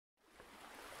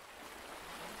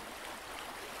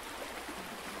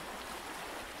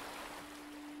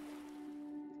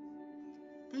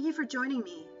Thank you for joining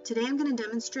me. Today I'm going to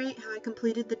demonstrate how I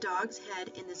completed the dog's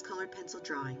head in this colored pencil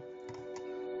drawing.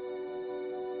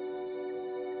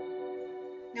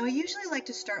 Now I usually like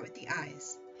to start with the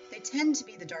eyes. They tend to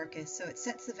be the darkest, so it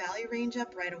sets the value range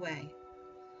up right away.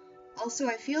 Also,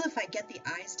 I feel if I get the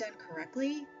eyes done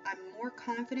correctly, I'm more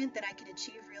confident that I can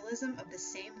achieve realism of the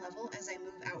same level as I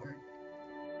move outward.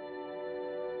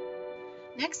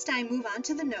 Next, I move on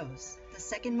to the nose, the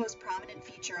second most prominent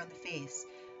feature on the face,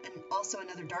 and also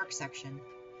another dark section.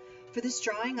 For this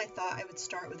drawing, I thought I would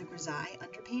start with a grisaille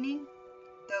underpainting,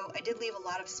 though I did leave a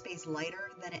lot of space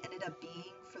lighter than it ended up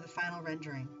being for the final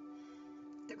rendering.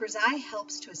 The grisaille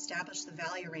helps to establish the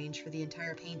value range for the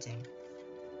entire painting.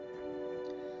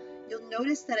 You'll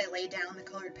notice that I lay down the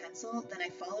colored pencil, then I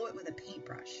follow it with a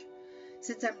paintbrush.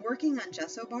 Since I'm working on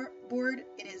gessobord,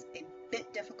 it is a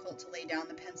bit difficult to lay down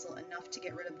the pencil enough to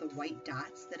get rid of the white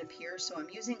dots that appear, so I'm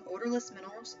using odorless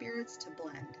mineral spirits to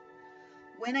blend.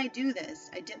 When I do this,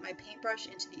 I dip my paintbrush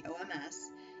into the OMS,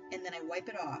 and then I wipe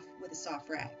it off with a soft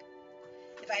rag.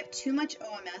 If I have too much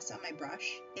OMS on my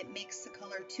brush, it makes the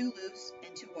color too loose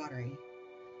and too watery.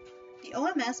 The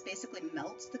OMS basically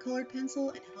melts the colored pencil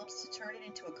and helps to turn it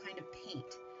into a kind of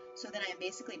paint, so that I am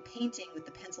basically painting with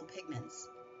the pencil pigments.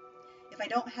 If I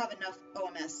don't have enough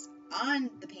OMS on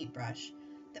the paintbrush,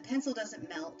 the pencil doesn't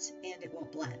melt and it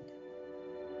won't blend.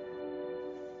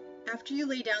 After you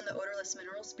lay down the odorless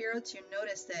mineral spirits, you'll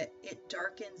notice that it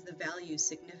darkens the values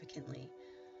significantly.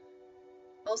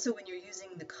 Also, when you're using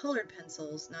the colored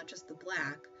pencils, not just the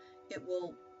black, it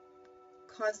will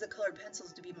cause the colored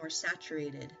pencils to be more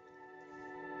saturated.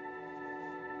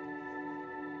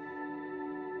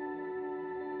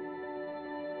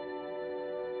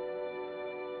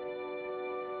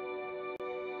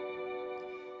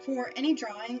 For any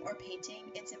drawing or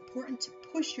painting, it's important to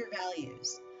push your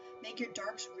values. Make your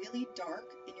darks really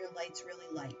dark and your lights really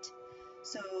light,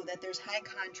 so that there's high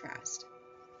contrast.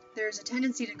 There's a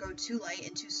tendency to go too light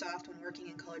and too soft when working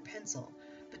in colored pencil,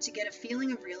 but to get a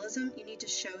feeling of realism, you need to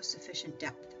show sufficient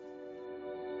depth.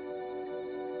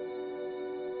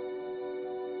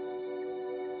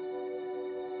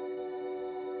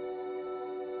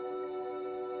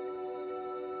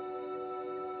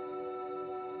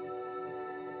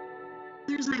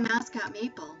 There's my mascot,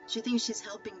 Maple. She thinks she's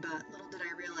helping, but little did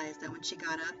I realize that when she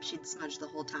got up, she'd smudge the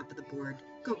whole top of the board.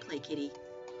 Go play, kitty.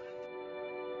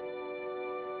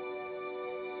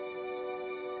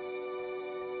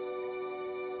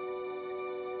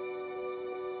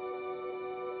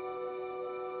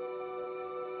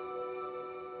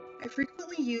 I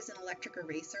frequently use an electric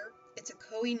eraser. It's a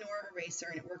Koh-i-Noor eraser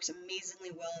and it works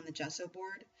amazingly well on the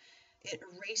gessobord. It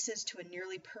erases to a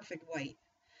nearly perfect white.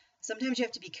 Sometimes you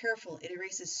have to be careful. It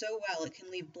erases so well it can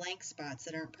leave blank spots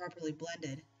that aren't properly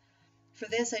blended. For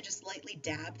this, I just lightly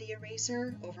dab the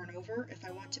eraser over and over if I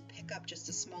want to pick up just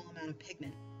a small amount of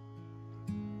pigment.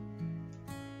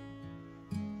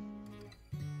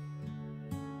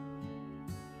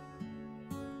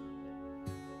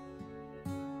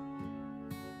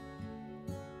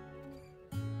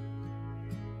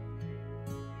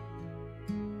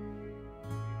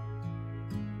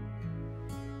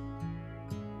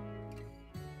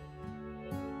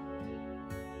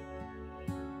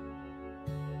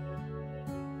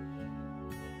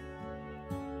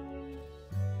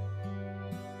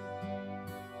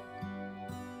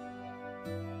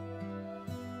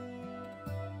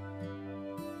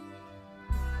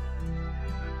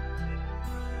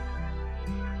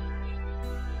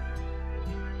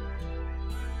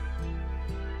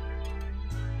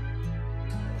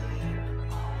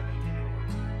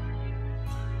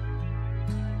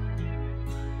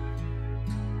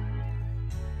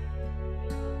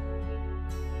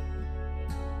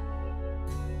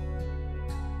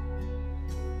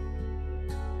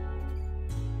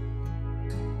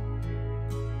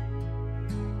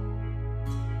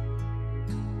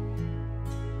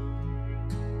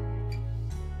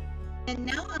 And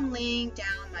now I'm laying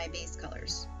down my base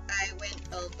colors. I went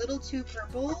a little too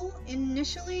purple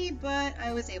initially, but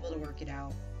I was able to work it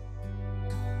out.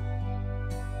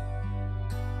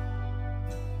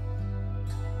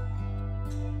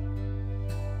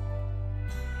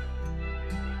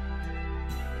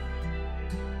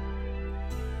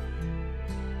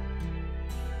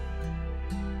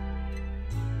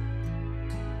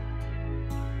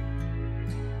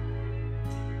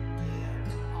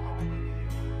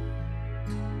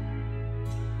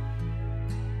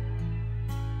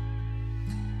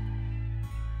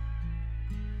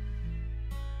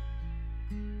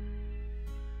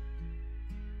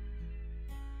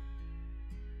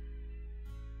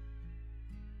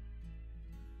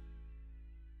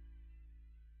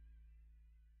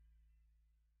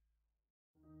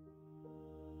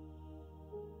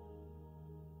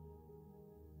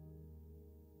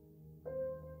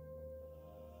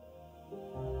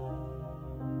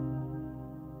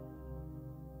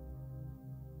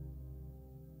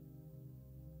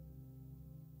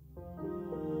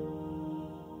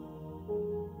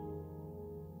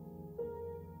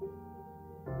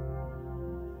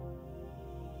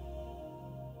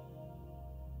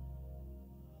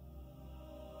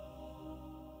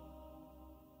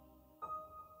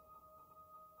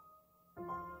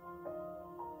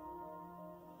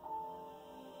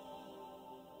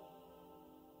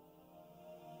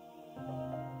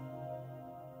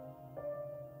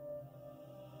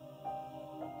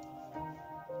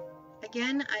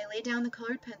 Again, I lay down the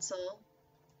colored pencil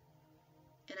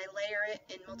and I layer it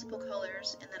in multiple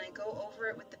colors, and then I go over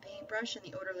it with the paintbrush and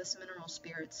the odorless mineral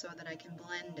spirits so that I can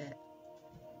blend it.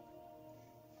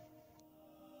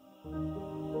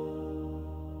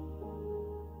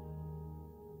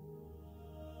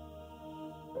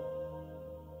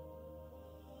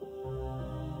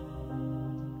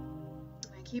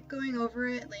 I keep going over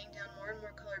it, laying down more and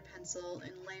more colored pencil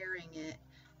and layering it,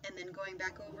 and then going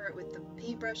back over it with the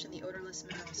paintbrush and the odorless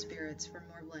mineral spirits for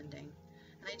more blending.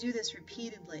 And I do this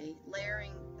repeatedly,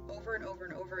 layering over and over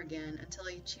and over again until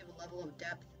I achieve a level of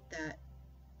depth that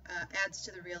adds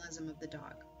to the realism of the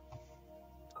dog.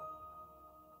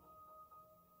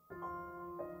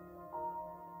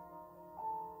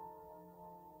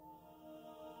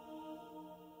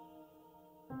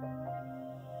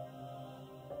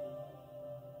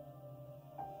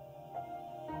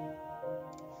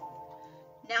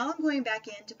 Now I'm going back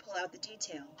in to pull out the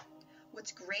detail.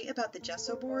 What's great about the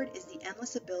gesso board is the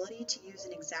endless ability to use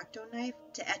an Xacto knife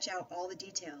to etch out all the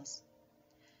details.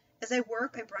 As I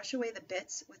work, I brush away the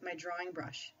bits with my drawing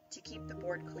brush to keep the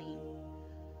board clean.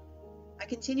 I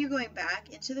continue going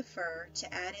back into the fur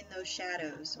to add in those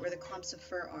shadows where the clumps of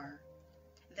fur are.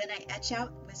 Then I etch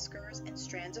out whiskers and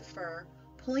strands of fur,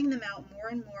 pulling them out more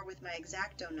and more with my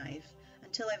Xacto knife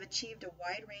until I've achieved a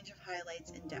wide range of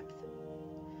highlights and depth.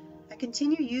 I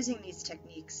continue using these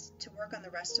techniques to work on the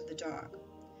rest of the dog.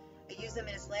 I use them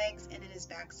in his legs and in his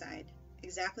backside,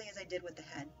 exactly as I did with the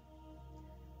head.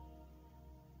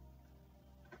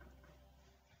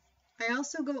 I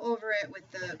also go over it with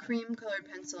the cream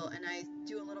colored pencil, and I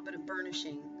do a little bit of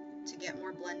burnishing to get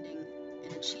more blending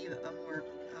and achieve a more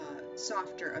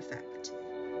softer effect.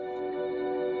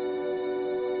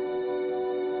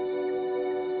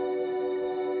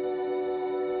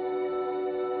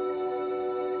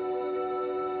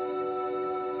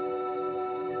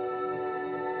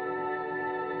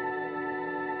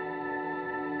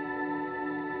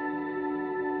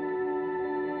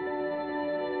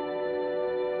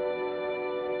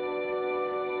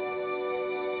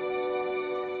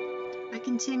 I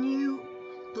continue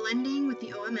blending with the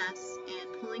OMS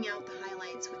and pulling out the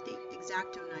highlights with the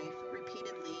Xacto knife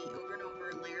repeatedly over and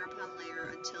over, layer upon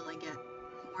layer, until I get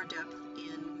more depth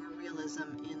and more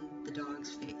realism in the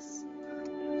dog's face.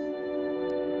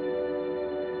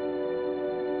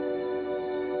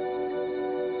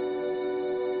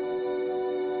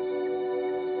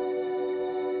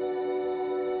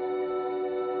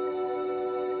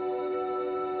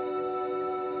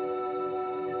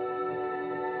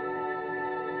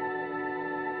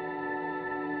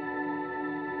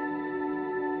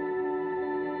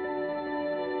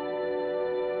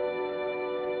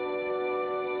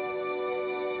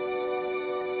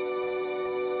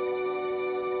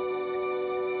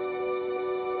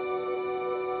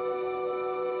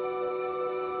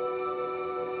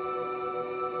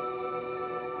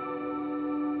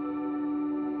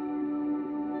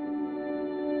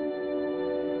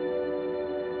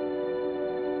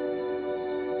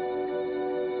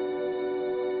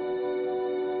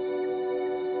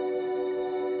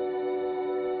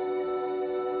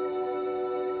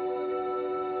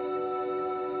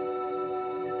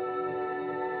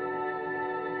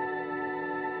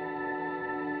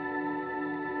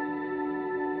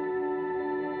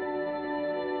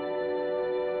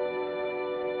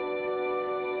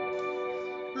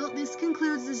 Well, this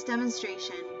concludes this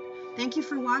demonstration. Thank you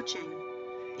for watching.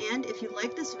 And if you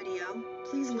like this video,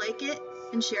 please like it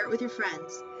and share it with your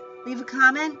friends. Leave a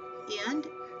comment, and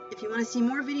if you want to see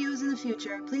more videos in the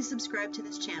future, please subscribe to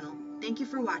this channel. Thank you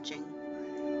for watching.